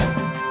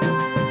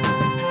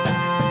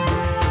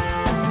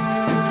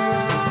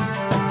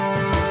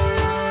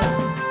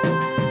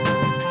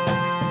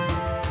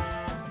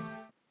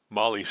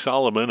Molly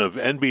Solomon of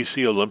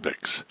NBC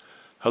Olympics.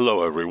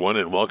 Hello, everyone,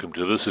 and welcome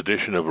to this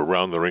edition of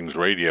Around the Rings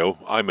Radio.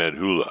 I'm Ed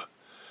Hula.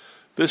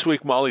 This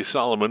week, Molly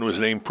Solomon was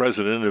named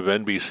president of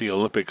NBC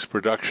Olympics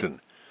Production.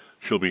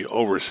 She'll be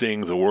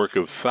overseeing the work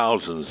of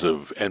thousands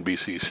of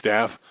NBC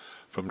staff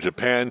from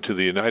Japan to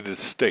the United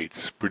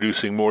States,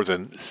 producing more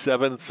than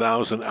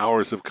 7,000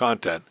 hours of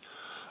content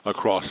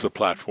across the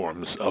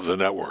platforms of the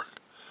network.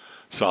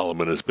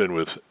 Solomon has been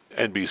with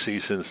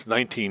NBC since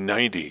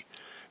 1990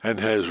 and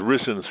has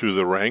risen through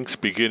the ranks,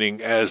 beginning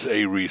as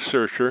a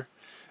researcher,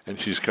 and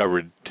she's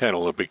covered 10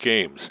 Olympic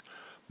Games.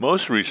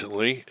 Most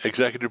recently,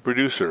 executive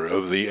producer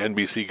of the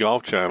NBC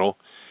Golf Channel.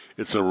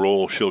 It's a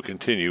role she'll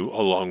continue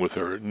along with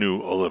her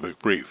new Olympic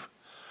brief.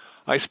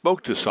 I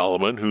spoke to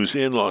Solomon, who's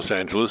in Los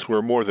Angeles,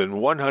 where more than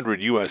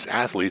 100 U.S.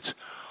 athletes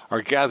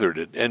are gathered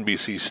at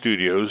NBC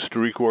studios to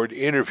record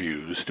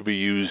interviews to be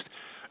used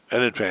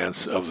in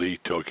advance of the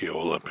Tokyo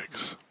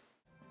Olympics.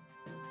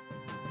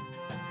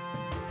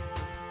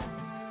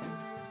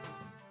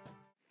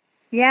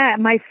 Yeah,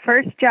 my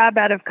first job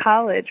out of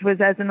college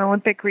was as an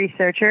Olympic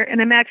researcher,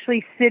 and I'm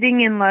actually sitting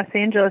in Los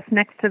Angeles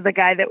next to the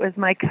guy that was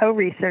my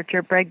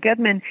co-researcher, Brett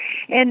Goodman.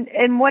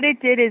 And what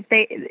it did is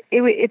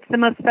it's the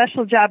most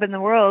special job in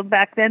the world.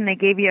 Back then, they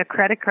gave you a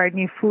credit card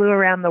and you flew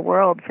around the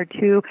world for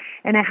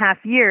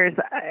 2.5 years.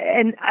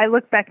 And I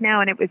look back now,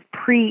 and it was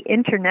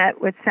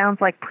pre-internet, which sounds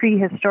like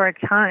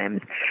prehistoric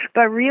times.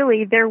 But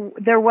really, there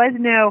was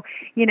no,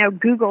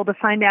 Google to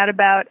find out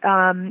about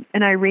an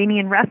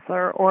Iranian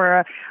wrestler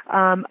or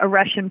a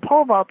Russian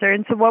pole vaulter.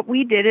 And so what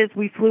we did is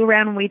we flew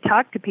around and we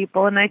talked to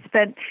people. And I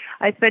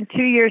spent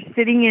 2 years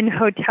sitting in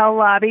hotel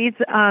lobbies,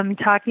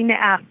 talking to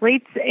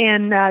athletes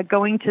and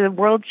going to the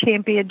world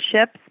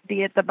championships,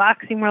 be it the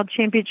boxing world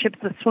championships,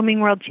 the swimming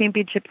world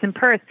championships in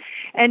Perth,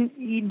 and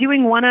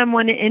doing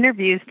one-on-one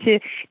interviews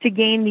to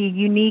gain the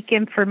unique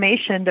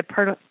information to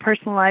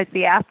personalize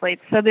the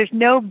athletes. So there's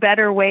no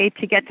better way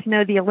to get to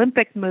know the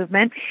Olympic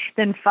movement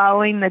than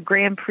following the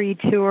Grand Prix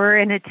Tour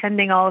and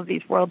attending all of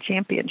these world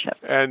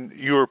championships. And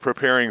you were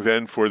preparing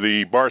then for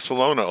the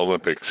Barcelona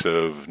Olympics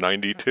of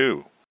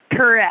 '92.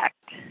 Correct.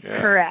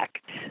 Yeah. Correct.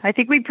 I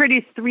think we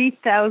produced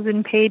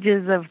 3,000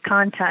 pages of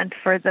content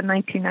for the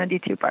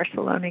 1992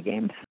 Barcelona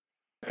Games.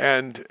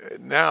 And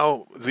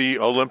now the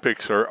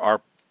Olympics are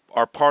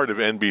part of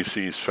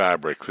NBC's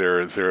fabric.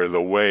 They're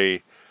the way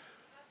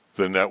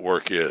the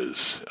network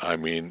is. I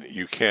mean,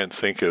 you can't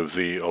think of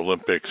the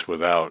Olympics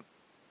without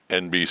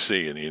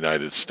NBC in the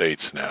United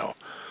States now.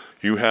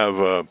 You have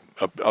a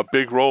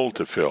big role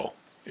to fill,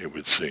 it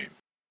would seem.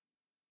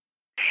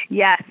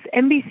 Yes,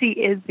 NBC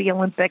is the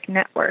Olympic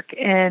network,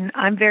 and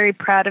I'm very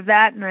proud of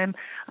that, and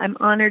I'm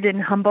honored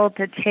and humbled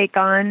to take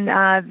on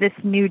this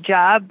new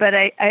job. But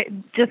I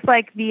just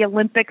like the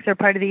Olympics are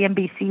part of the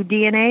NBC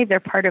DNA, they're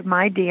part of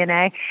my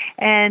DNA.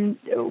 And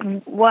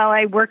while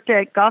I worked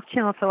at Golf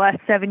Channel for the last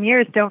 7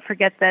 years, don't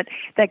forget that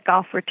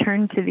golf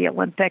returned to the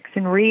Olympics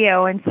in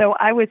Rio, and so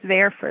I was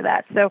there for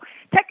that. So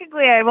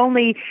technically, I've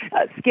only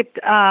skipped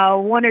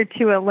 1 or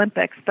 2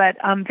 Olympics, but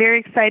I'm very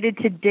excited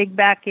to dig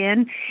back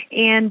in,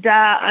 and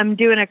I'm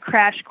doing a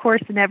crash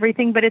course and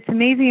everything. But it's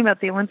amazing about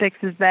the Olympics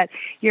is that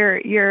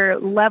your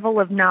level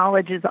of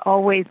knowledge is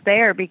always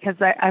there because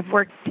I've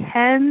worked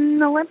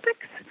 10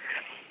 Olympics.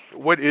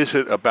 What is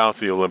it about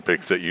the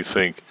Olympics that you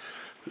think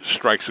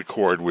strikes a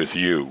chord with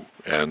you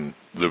and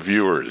the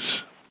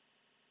viewers?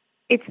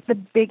 It's the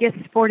biggest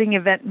sporting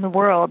event in the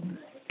world.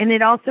 And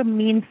it also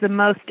means the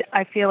most,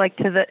 I feel like,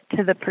 to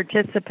the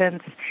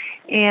participants,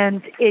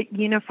 and it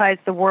unifies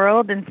the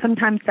world. And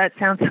sometimes that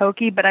sounds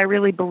hokey, but I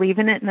really believe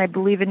in it, and I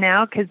believe it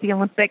now because the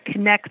Olympic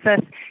connects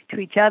us to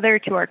each other,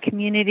 to our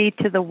community,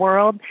 to the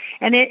world.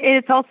 And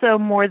it's also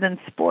more than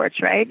sports,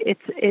 right?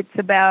 It's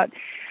about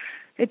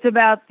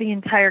the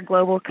entire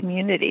global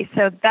community.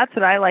 So that's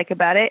what I like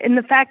about it. And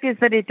the fact is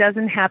that it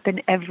doesn't happen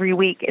every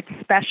week. It's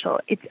special.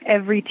 It's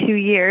every 2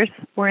 years,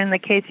 or in the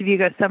case of you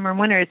go summer and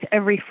winter, it's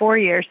every 4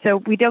 years. So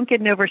we don't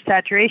get an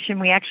oversaturation.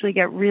 We actually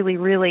get really,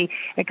 really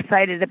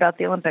excited about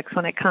the Olympics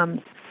when it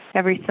comes.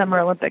 Every Summer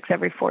Olympics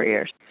every 4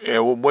 years.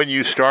 And when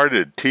you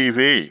started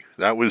TV,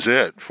 that was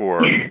it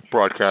for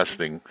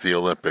broadcasting the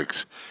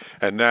Olympics.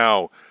 And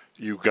now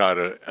you've got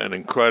an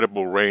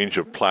incredible range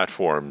of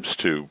platforms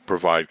to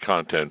provide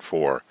content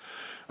for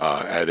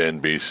at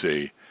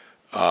NBC.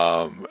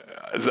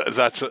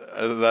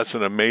 That's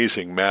an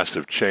amazing,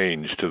 massive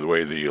change to the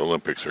way the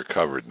Olympics are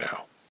covered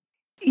now.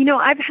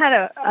 I've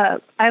had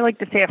I like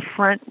to say a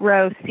front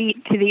row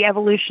seat to the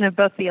evolution of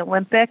both the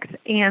Olympics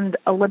and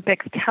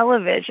Olympics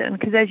television.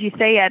 Because as you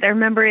say, Ed, I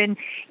remember in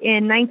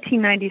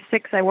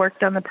 1996, I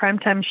worked on the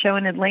primetime show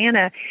in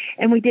Atlanta,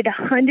 and we did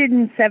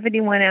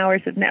 171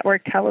 hours of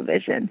network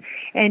television.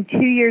 And 2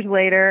 years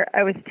later,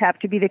 I was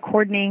tapped to be the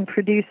coordinating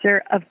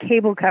producer of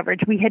cable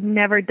coverage. We had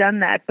never done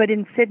that. But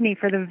in Sydney,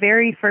 for the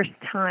very first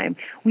time,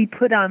 we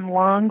put on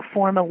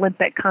long-form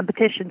Olympic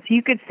competitions. So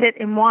you could sit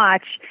and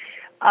watch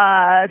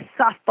a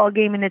softball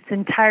game in its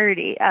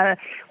entirety, a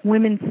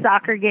women's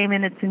soccer game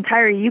in its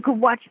entirety. You could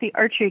watch the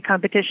archery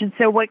competition.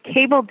 So what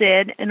cable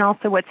did, and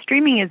also what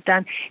streaming has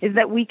done, is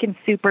that we can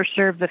super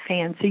serve the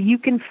fans. So you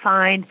can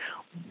find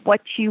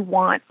what you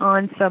want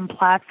on some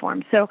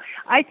platform. So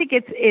I think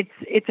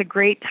it's a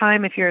great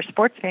time if you're a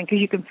sports fan, because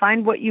you can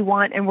find what you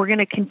want, and we're going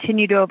to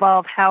continue to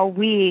evolve how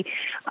we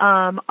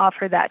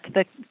offer that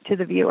to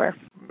the viewer.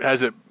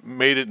 Has it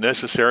made it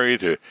necessary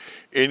to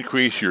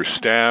increase your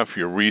staff,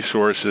 your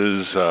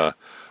resources,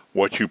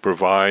 what you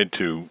provide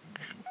to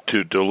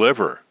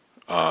deliver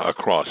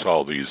across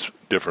all these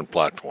different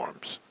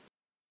platforms?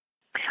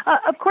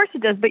 Of course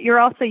it does, but you're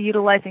also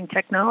utilizing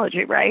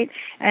technology, right?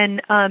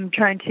 And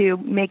trying to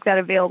make that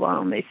available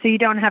only. So you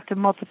don't have to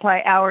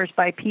multiply hours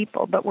by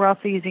people, but we're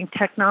also using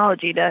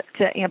technology to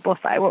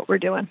amplify what we're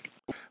doing.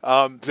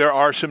 There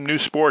are some new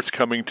sports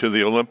coming to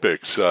the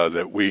Olympics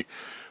that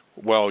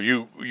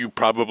you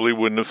probably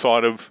wouldn't have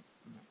thought of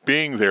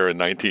being there in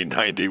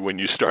 1990 when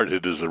you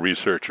started as a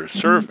researcher.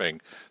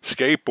 Surfing,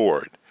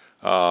 skateboard,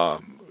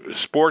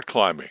 sport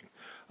climbing.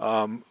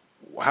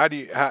 How do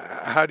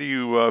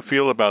you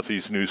feel about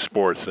these new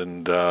sports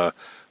and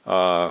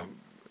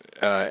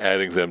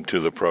adding them to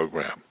the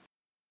program?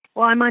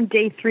 Well, I'm on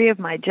day 3 of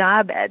my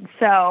job, Ed,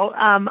 so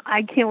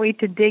I can't wait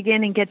to dig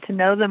in and get to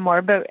know them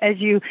more. But as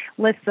you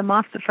list them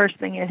off, the first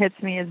thing that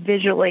hits me is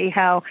visually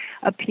how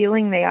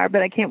appealing they are.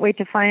 But I can't wait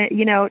to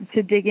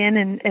to dig in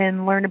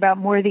and learn about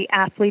more of the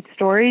athlete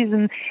stories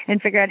and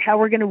figure out how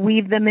we're going to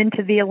weave them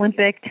into the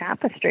Olympic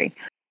tapestry.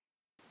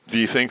 Do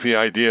you think the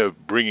idea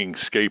of bringing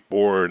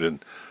skateboard and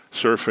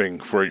surfing,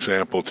 for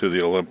example, to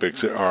the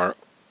Olympics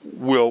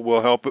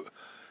will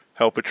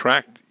help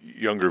attract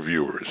younger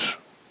viewers?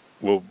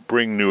 Will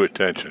bring new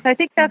attention? I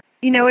think that's,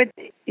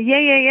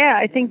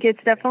 I think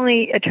it's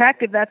definitely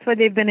attractive. That's why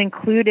they've been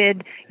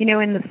included,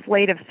 in the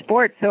slate of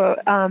sports. So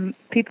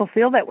people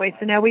feel that way.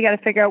 So now we got to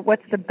figure out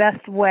what's the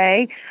best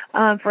way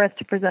for us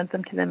to present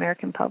them to the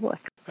American public.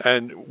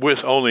 And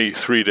with only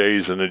 3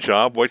 days in the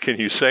job, what can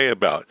you say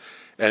about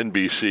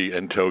NBC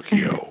and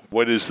Tokyo?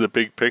 What is the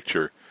big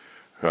picture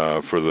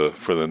for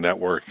the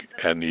network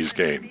and these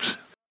games?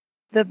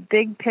 The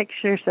big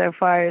picture so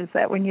far is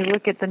that when you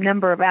look at the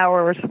number of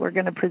hours we're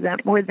going to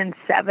present, more than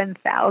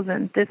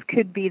 7,000, this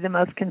could be the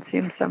most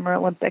consumed Summer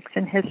Olympics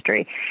in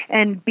history.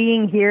 And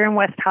being here in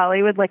West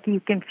Hollywood, you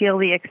can feel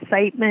the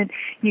excitement,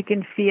 you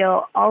can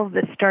feel all of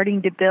this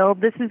starting to build.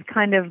 This is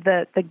kind of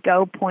the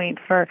go point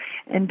for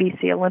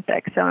NBC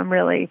Olympics, so I'm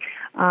really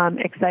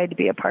excited to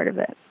be a part of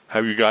it.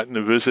 Have you gotten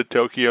to visit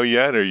Tokyo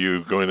yet? Are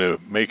you going to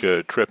make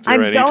a trip there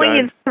anytime? I'm going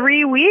in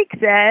 3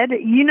 weeks, Ed.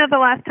 The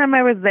last time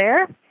I was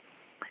there?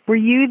 Were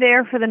you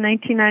there for the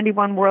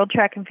 1991 World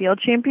Track and Field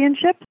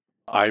Championships?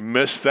 I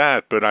missed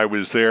that, but I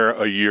was there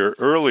a year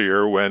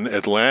earlier when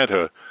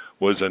Atlanta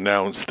was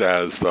announced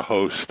as the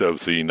host of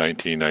the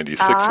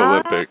 1996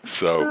 Olympics.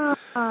 So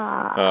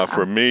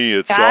for me,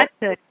 it's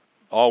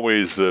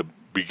always the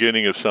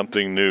beginning of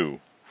something new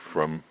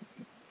for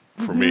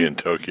me in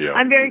Tokyo.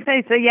 I'm very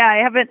excited. So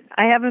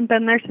I haven't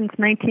been there since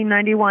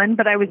 1991,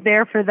 but I was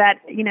there for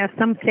that.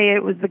 Some say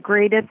it was the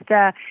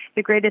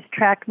greatest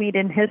track meet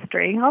in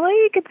history. Although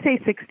you could say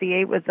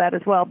 68 was that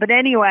as well. But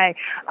anyway,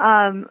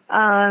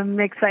 I'm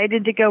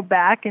excited to go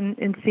back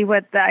and see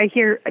what I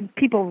hear.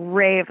 People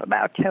rave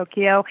about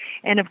Tokyo,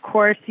 and of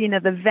course, the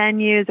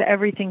venues,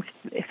 everything's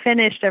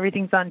finished,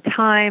 everything's on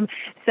time.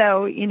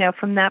 So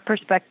from that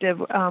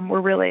perspective,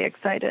 we're really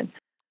excited.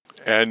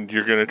 And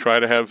you're going to try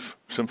to have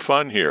some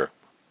fun here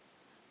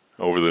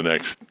over the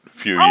next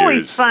few years.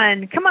 Always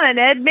fun. Come on,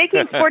 Ed.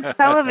 Making sports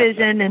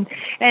television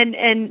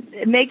and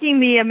making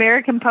the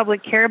American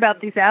public care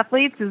about these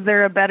athletes, is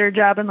there a better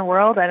job in the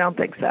world? I don't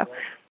think so.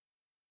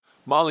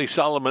 Molly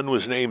Solomon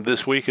was named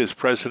this week as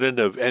president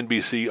of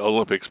NBC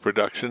Olympics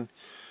Production.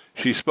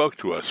 She spoke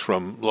to us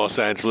from Los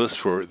Angeles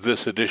for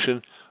this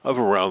edition of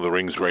Around the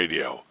Rings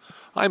Radio.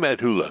 I'm Ed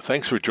Hula.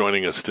 Thanks for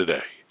joining us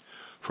today.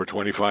 For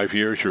 25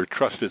 years, your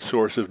trusted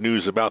source of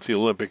news about the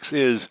Olympics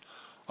is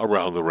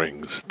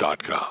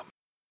AroundTheRings.com.